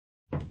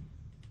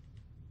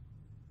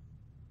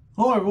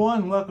Hello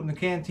everyone, welcome to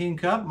Canteen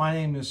Cup. My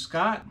name is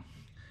Scott.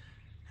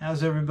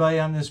 How's everybody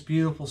on this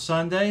beautiful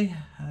Sunday?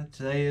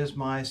 Today is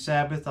my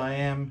Sabbath. I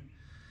am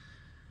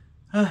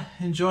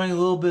enjoying a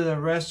little bit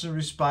of rest and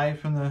respite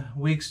from the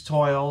week's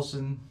toils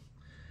and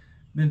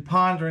been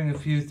pondering a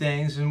few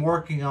things and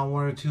working on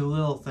one or two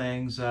little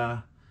things.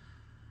 I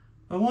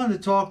wanted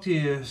to talk to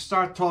you,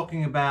 start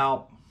talking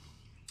about,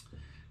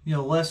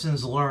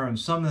 lessons learned,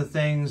 some of the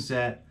things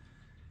that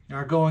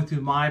are going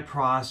through my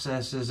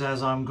processes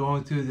as I'm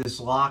going through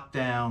this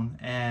lockdown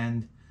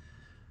and,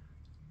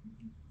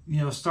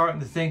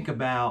 starting to think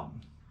about,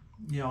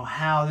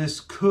 how this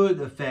could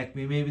affect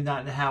me, maybe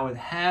not how it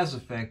has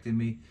affected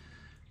me,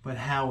 but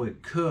how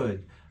it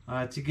could.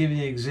 To give you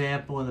an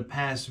example, in the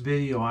past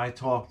video, I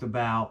talked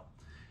about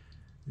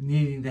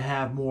needing to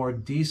have more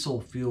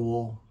diesel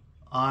fuel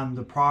on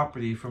the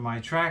property for my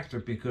tractor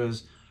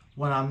because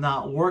when I'm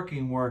not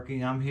working,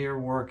 I'm here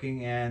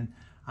working, and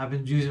I've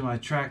been using my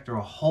tractor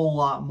a whole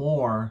lot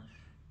more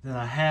than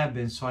I have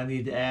been, so I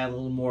need to add a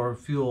little more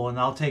fuel, and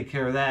I'll take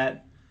care of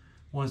that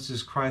once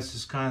this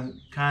crisis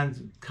kind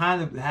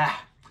of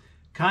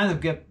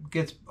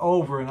gets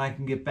over and I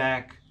can get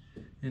back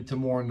into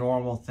more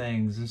normal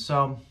things. And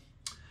so,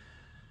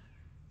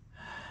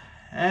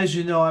 as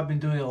you know, I've been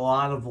doing a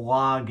lot of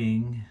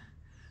logging,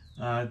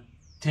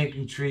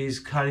 taking trees,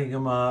 cutting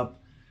them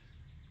up.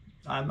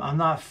 I'm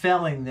not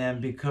felling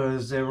them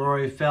because they were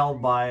already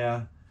felled by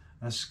a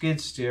skid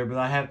steer, but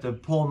I have to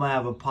pull them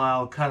out of a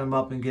pile, cut them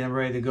up, and get them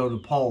ready to go to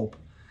pulp.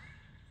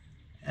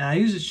 And I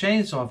use a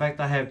chainsaw. In fact,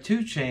 I have two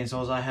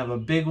chainsaws. I have a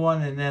big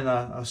one and then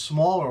a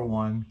smaller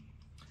one.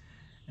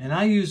 And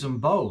I use them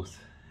both.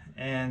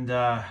 And,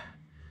 the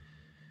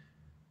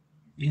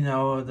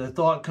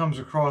thought comes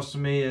across to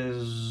me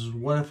is,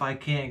 what if I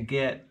can't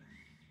get,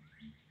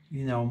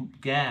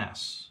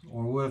 gas?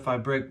 Or what if I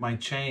break my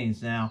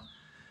chains? Now,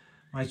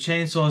 my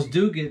chainsaws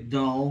do get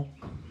dull.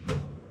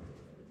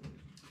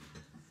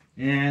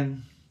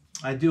 And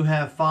I do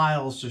have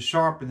files to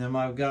sharpen them.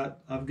 I've got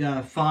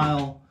a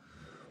file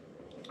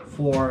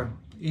for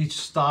each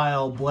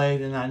style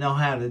blade, and I know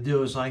how to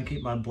do it so I can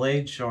keep my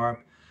blade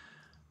sharp.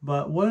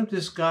 But what if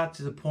this got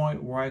to the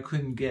point where I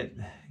couldn't get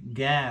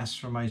gas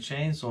for my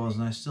chainsaws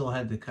and I still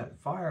had to cut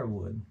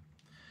firewood?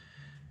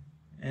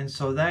 And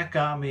so that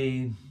got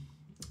me,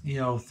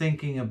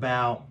 thinking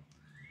about,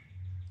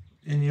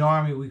 in the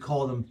Army we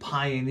call them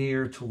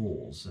pioneer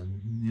tools,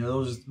 and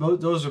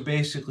those are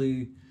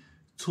basically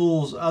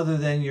tools other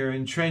than your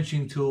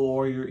entrenching tool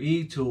or your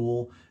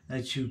E-tool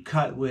that you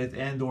cut with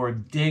and or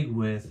dig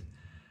with.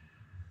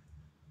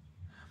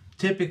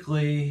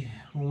 Typically,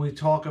 when we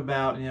talk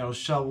about,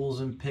 shovels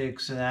and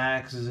picks and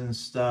axes and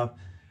stuff,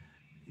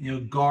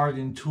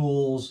 garden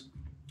tools,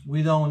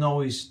 we don't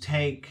always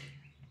take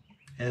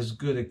as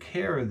good a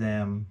care of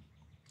them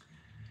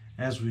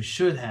as we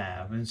should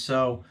have. And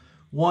so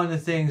one of the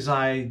things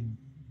I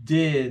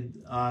did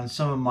on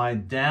some of my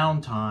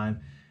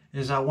downtime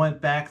is I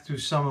went back through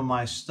some of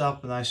my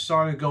stuff and I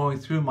started going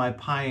through my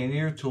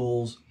pioneer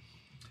tools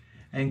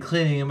and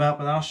cleaning them up,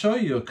 and I'll show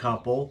you a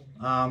couple.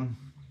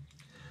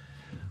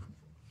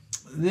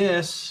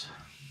 This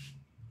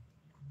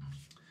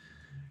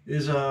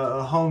is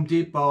a Home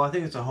Depot, I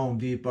think it's a Home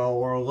Depot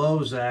or a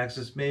Lowe's axe.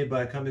 It's made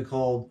by a company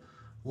called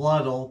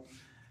Ludel.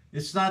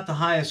 It's not the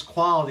highest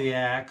quality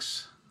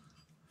axe,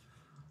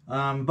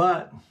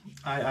 but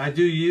I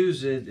do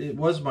use it. It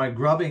was my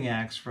grubbing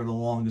axe for the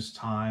longest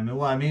time. And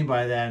what I mean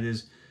by that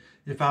is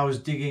if I was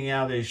digging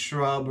out a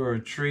shrub or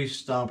a tree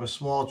stump, a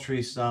small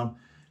tree stump,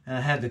 and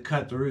I had to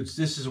cut the roots,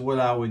 this is what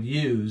I would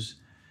use.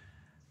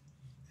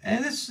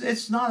 And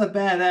it's not a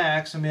bad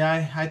axe. I mean,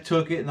 I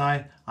took it and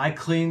I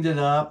cleaned it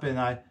up and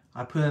I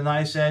put a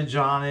nice edge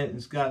on it. And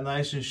it's got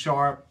nice and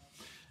sharp.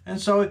 And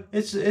so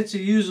it's a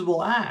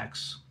usable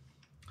axe.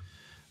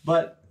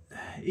 But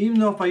even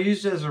though if I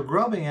use it as a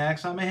grubbing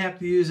axe, I may have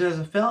to use it as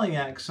a felling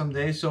axe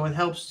someday, so it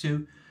helps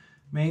to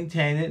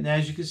maintain it. And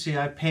as you can see,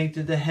 I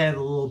painted the head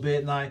a little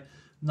bit and I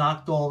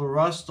knocked all the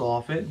rust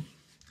off it.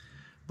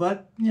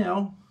 But,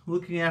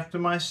 looking after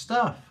my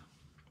stuff.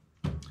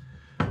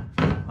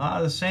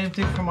 The same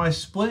thing for my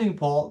splitting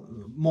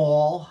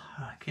maul.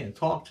 I can't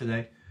talk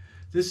today.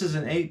 This is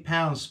an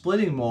 8-pound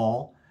splitting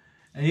maul,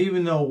 and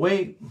even though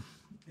weight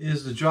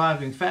is the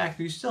driving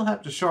factor, you still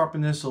have to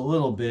sharpen this a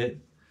little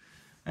bit.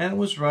 And it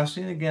was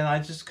rusty, and again, I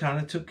just kind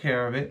of took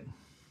care of it.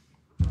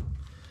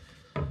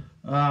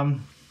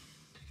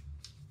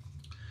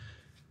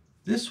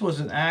 This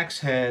was an axe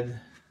head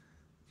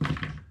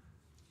that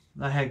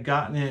I had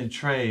gotten in a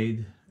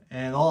trade,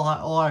 and all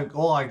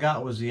I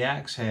got was the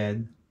axe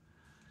head,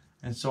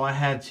 and so I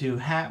had to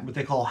what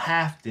they call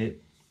haft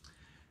it,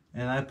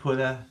 and I put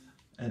a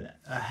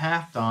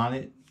haft on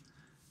it,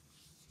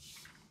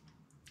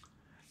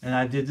 and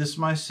I did this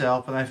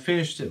myself, and I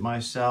finished it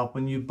myself.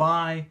 When you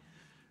buy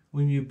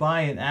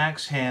an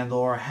axe handle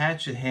or a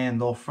hatchet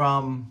handle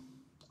from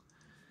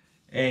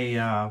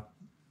a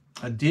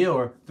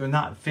dealer, they're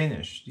not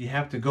finished. You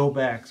have to go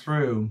back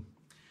through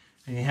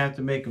and you have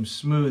to make them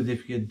smooth.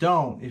 If you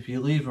don't, if you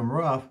leave them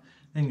rough,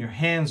 then your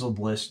hands will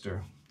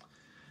blister.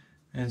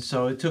 And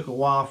so it took a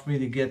while for me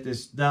to get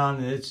this done.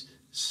 And it's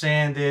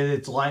sanded,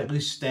 it's lightly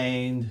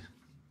stained.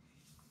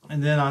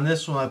 And then on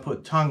this one I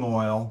put tung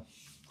oil.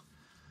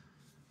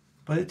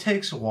 But it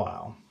takes a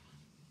while.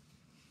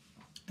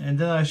 And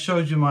then I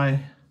showed you my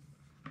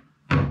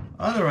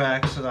other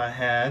axe that I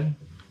had.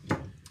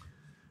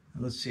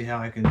 Let's see how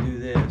I can do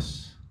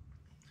this.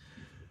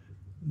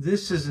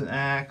 This is an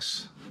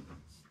axe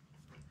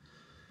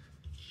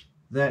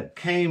that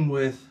came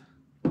with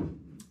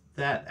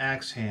that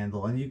axe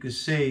handle, and you can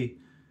see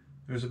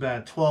there's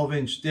about a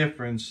 12-inch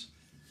difference,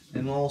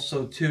 and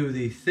also too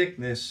the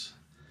thickness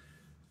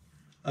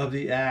of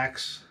the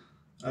axe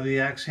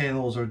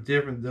handles are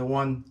different. The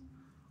one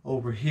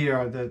over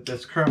here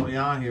that's currently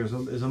on here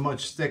is a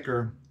much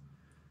thicker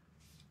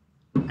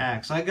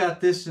axe. I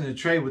got this in a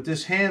tray with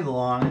this handle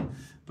on it,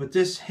 but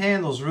this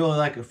handle's really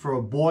like for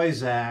a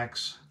boy's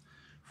axe,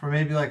 for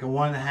maybe like a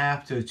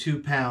 1.5 to a 2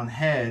 pound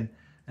head,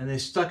 and they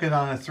stuck it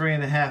on a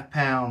 3.5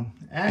 pound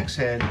axe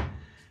head,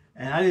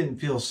 and I didn't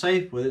feel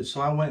safe with it, so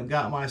I went and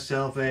got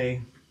myself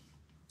a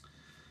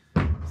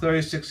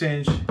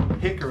 36-inch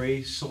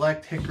hickory,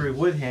 select hickory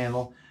wood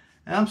handle,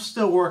 and I'm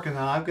still working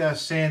on it. I've got to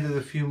sand it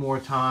a few more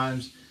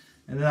times,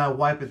 and then I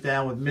wipe it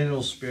down with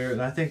mineral spirit,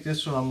 and I think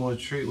this one I'm going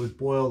to treat with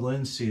boiled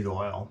linseed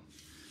oil.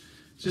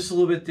 Just a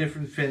little bit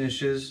different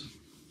finishes,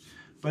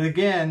 but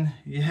again,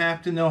 you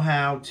have to know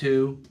how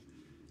to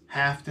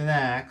haft an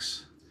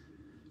axe,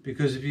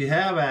 because if you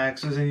have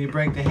axes and you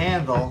break the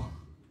handle,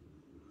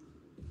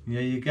 you know,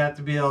 you got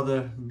to be able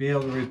to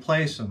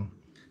replace them.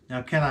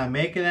 Now, can I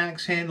make an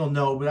axe handle?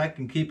 No, but I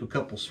can keep a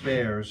couple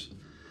spares,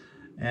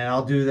 and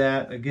I'll do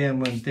that again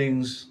when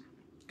things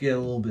get a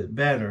little bit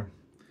better.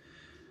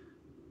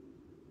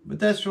 But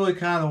that's really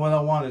kind of what I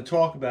want to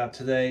talk about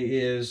today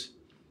is,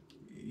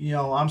 you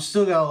know, I'm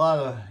still got a lot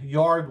of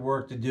yard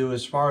work to do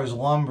as far as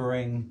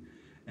lumbering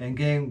and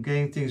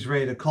getting things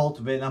ready to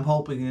cultivate. And I'm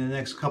hoping in the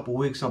next couple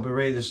weeks I'll be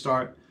ready to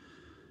start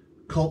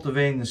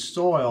cultivating the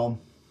soil.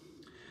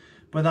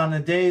 But on the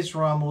days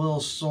where I'm a little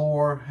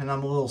sore and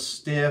I'm a little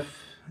stiff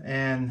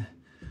and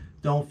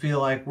don't feel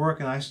like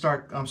working, I'm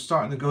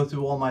starting to go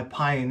through all my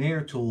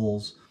Pioneer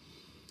tools.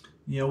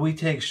 You know, we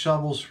take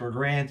shovels for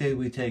granted,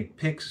 we take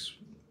picks,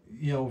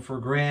 you know, for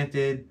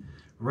granted,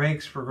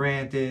 rakes for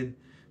granted.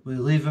 We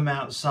leave them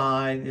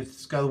outside. If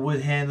it's got a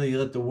wood handle, you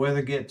let the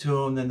weather get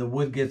to them, then the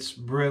wood gets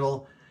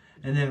brittle,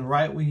 and then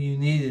right when you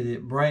need it,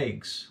 it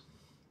breaks.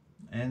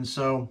 And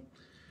so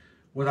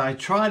what I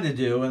try to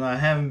do, and I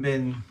haven't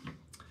been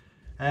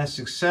as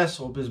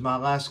successful because my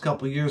last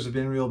couple of years have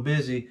been real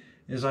busy,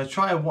 is I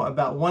try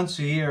about once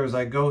a year as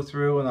I go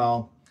through and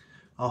I'll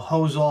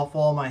hose off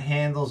all my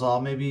handles.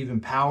 I'll maybe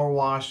even power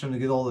wash them to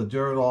get all the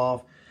dirt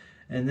off.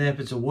 And then if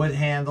it's a wood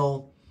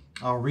handle,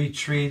 I'll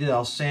retreat it.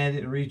 I'll sand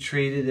it and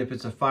retreat it. If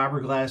it's a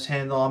fiberglass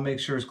handle, I'll make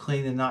sure it's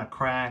clean and not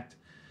cracked.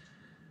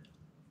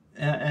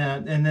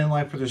 And then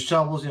like for the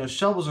shovels, you know,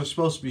 shovels are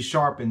supposed to be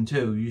sharpened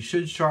too. You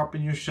should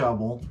sharpen your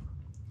shovel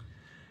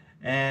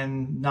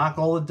and knock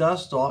all the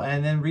dust off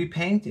and then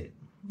repaint it.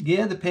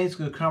 Yeah, the paint's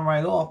going to come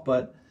right off,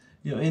 but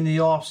you know, in the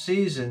off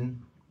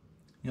season,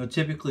 you know,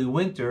 typically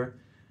winter,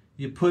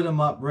 you put them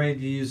up ready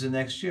to use the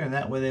next year, and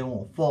that way they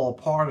won't fall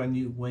apart on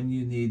you when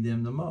you need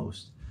them the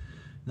most.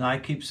 Now I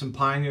keep some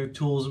Pioneer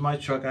tools in my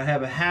truck. I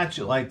have a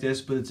hatchet like this,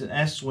 but it's an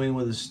S-Wing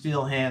with a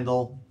steel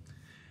handle,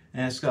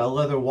 and it's got a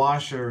leather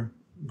washer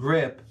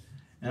grip,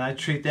 and I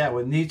treat that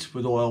with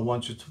neatswood oil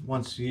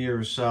once a year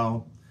or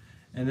so.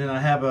 And then I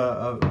have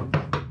a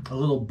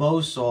little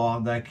bow saw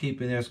that I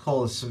keep in there. It's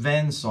called a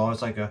Sven saw.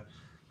 It's like a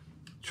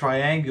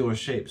triangular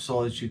shaped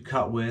saw that you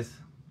cut with.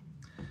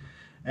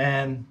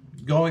 And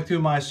going through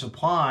my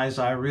supplies,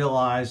 I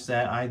realized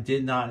that I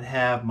did not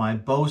have my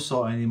bow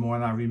saw anymore,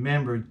 and I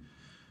remembered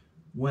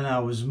when I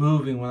was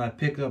moving, when I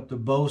picked up the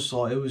bow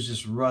saw, it was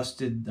just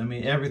rusted. I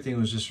mean, everything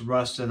was just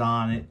rusted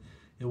on it.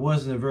 It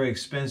wasn't a very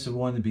expensive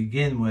one to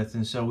begin with,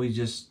 and so we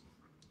just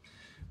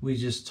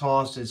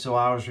tossed it. So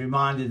I was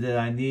reminded that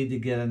I need to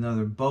get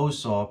another bow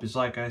saw, because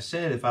like I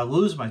said, if I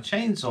lose my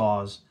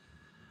chainsaws,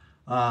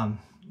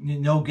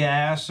 no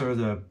gas, or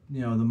the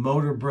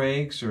motor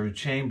breaks or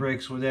chain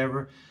breaks,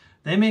 whatever,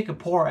 they make a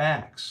poor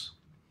axe.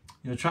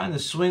 You know, trying to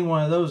swing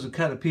one of those to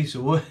cut a piece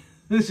of wood,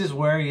 this is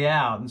wear you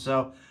out. And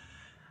so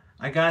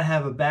I gotta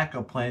have a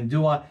backup plan.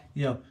 Do I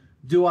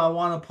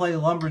want to play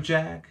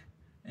lumberjack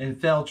and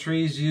fell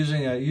trees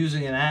using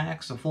an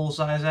axe, a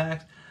full-size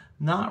axe?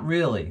 Not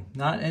really,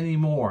 not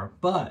anymore.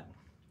 But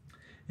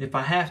if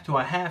I have to,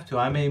 I have to.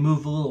 I may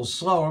move a little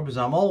slower because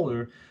I'm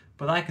older,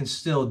 but I can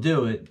still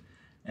do it.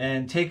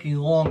 And taking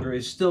longer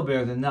is still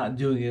better than not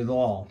doing it at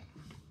all.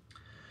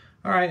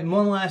 All right, and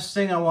one last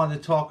thing I wanted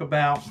to talk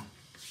about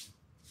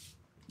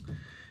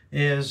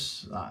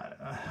is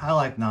I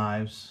like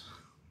knives,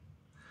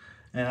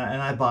 and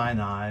I buy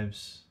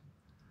knives,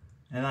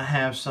 and I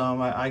have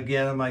some. I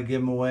get them, I give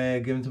them away, I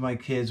give them to my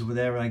kids,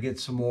 whatever, and I get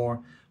some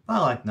more. But I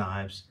like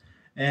knives,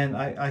 and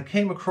I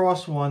came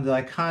across one that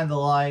I kind of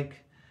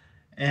like,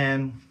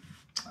 and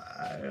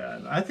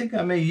I think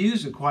I may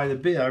use it quite a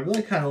bit. I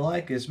really kind of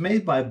like it. It's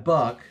made by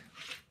Buck,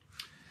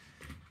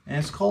 and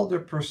it's called their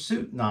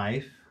Pursuit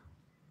knife.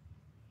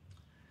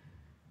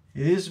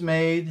 It is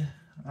made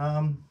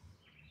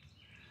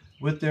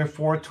with their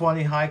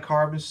 420 high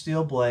carbon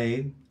steel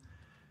blade.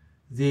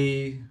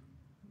 The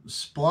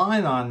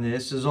spline on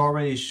this is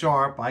already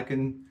sharp. I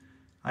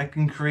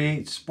can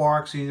create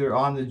sparks either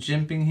on the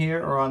jimping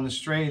here or on the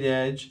straight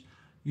edge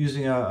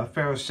using a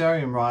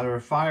ferrocerium rod or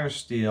a fire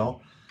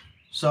steel.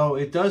 So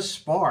it does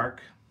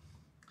spark.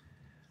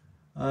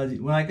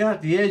 When I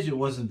got the edge, it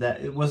wasn't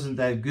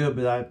that good,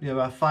 but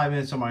about 5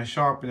 minutes on my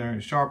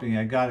sharpening,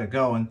 I got it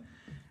going,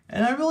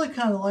 and I really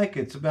kind of like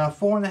it. It's about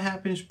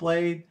 4.5 inch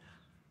blade.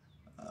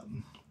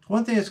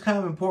 One thing that's kind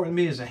of important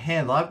to me is a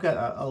handle. I've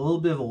got a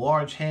little bit of a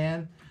large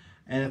hand,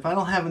 and if I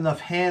don't have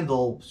enough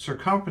handle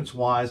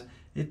circumference-wise,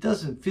 it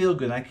doesn't feel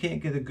good. I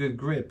can't get a good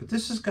grip. But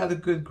this has got a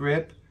good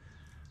grip.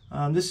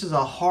 This is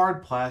a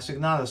hard plastic,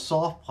 not a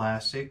soft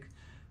plastic.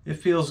 It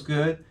feels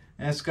good,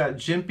 and it's got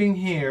jimping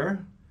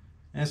here,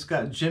 and it's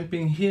got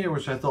jimping here,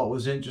 which I thought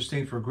was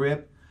interesting for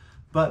grip.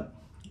 But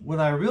what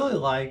I really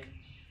like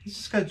is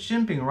it's got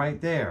jimping right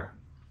there.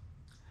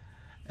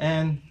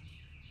 And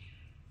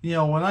you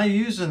know, when I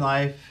use a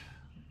knife,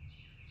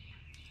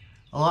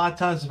 a lot of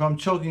times if I'm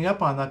choking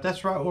up on that,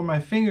 that's right where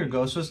my finger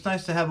goes. So it's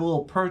nice to have a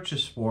little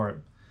purchase for it.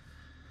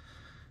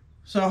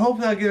 So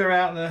hopefully I'll get her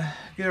out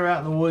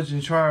in the woods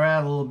and try her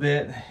out a little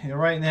bit. You know,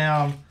 right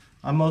now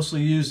I'm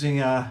mostly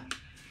using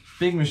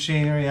big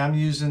machinery. I'm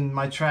using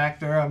my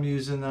tractor. I'm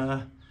using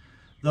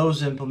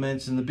those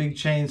implements and the big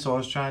chainsaw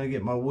is trying to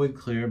get my wood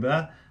clear.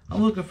 But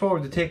I'm looking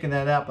forward to taking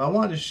that out. But I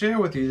wanted to share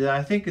with you that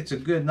I think it's a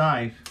good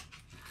knife.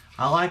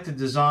 I like the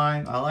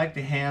design. I like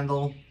the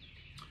handle.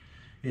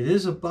 It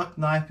is a Buck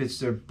knife. It's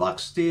their Buck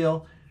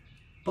steel.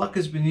 Buck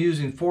has been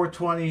using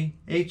 420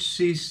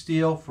 HC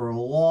steel for a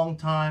long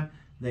time.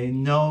 They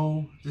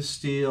know the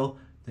steel.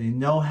 They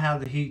know how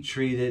to heat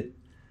treat it.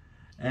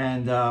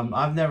 And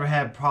I've never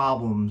had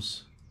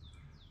problems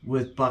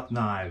with Buck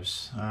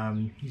knives.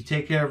 You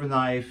take care of a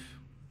knife,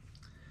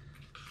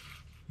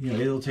 you know,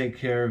 it'll take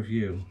care of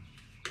you.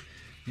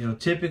 You know,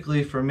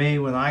 typically for me,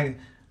 when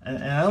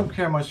and I don't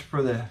care much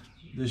for the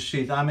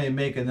sheath. I may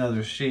make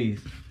another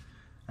sheath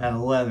out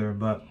of leather,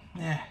 but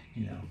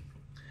you know.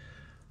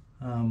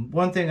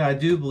 One thing I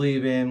do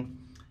believe in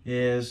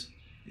is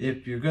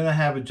if you're going to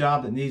have a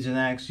job that needs an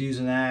axe, use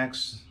an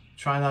axe.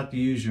 Try not to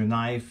use your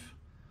knife.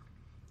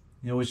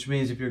 You know, which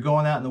means if you're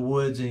going out in the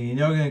woods and you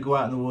know you're going to go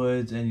out in the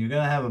woods and you're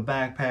going to have a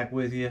backpack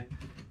with you,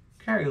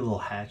 carry a little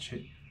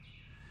hatchet.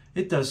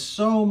 It does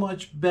so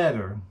much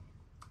better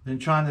than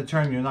trying to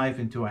turn your knife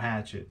into a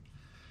hatchet.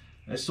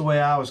 That's the way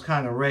I was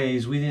kind of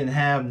raised. We didn't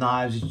have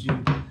knives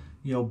that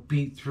you know,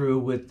 beat through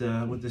with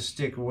the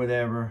stick or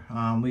whatever.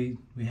 We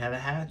had a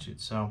hatchet.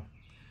 So,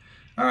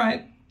 all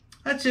right,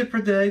 that's it for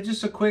today.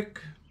 Just a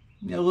quick,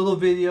 you know, little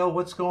video of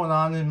what's going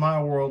on in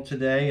my world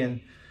today.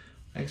 And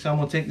like I said, I'm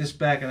gonna take this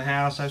back in the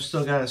house. I've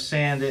still got to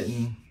sand it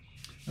and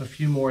a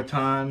few more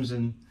times,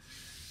 and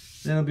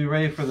then it'll be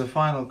ready for the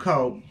final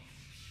coat.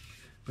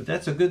 But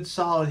that's a good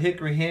solid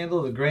hickory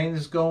handle. The grain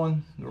is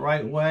going the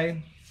right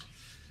way,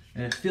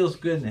 and it feels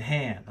good in the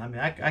hand. I mean,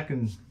 I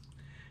can,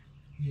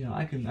 you know,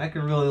 I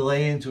can really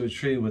lay into a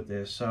tree with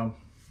this. So,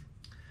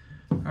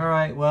 all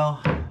right,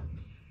 well,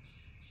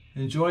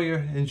 enjoy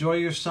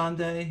your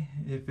Sunday.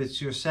 If it's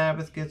your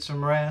Sabbath, get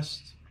some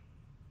rest.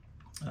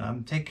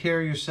 Take care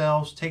of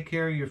yourselves. Take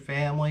care of your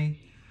family.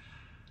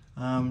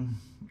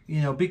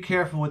 You know, be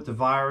careful with the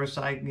virus.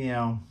 I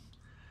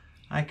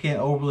can't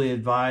overly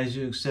advise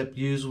you, except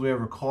use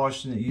whatever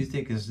caution that you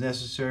think is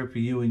necessary for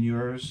you and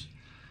yours.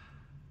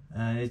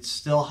 It's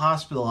still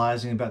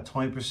hospitalizing about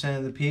 20%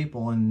 of the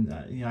people, and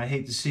you know, I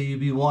hate to see you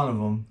be one of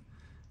them,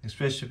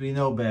 especially if you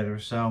know better.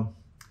 So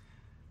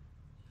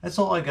that's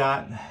all I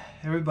got.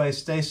 Everybody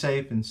stay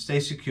safe and stay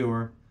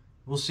secure.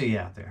 We'll see you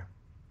out there.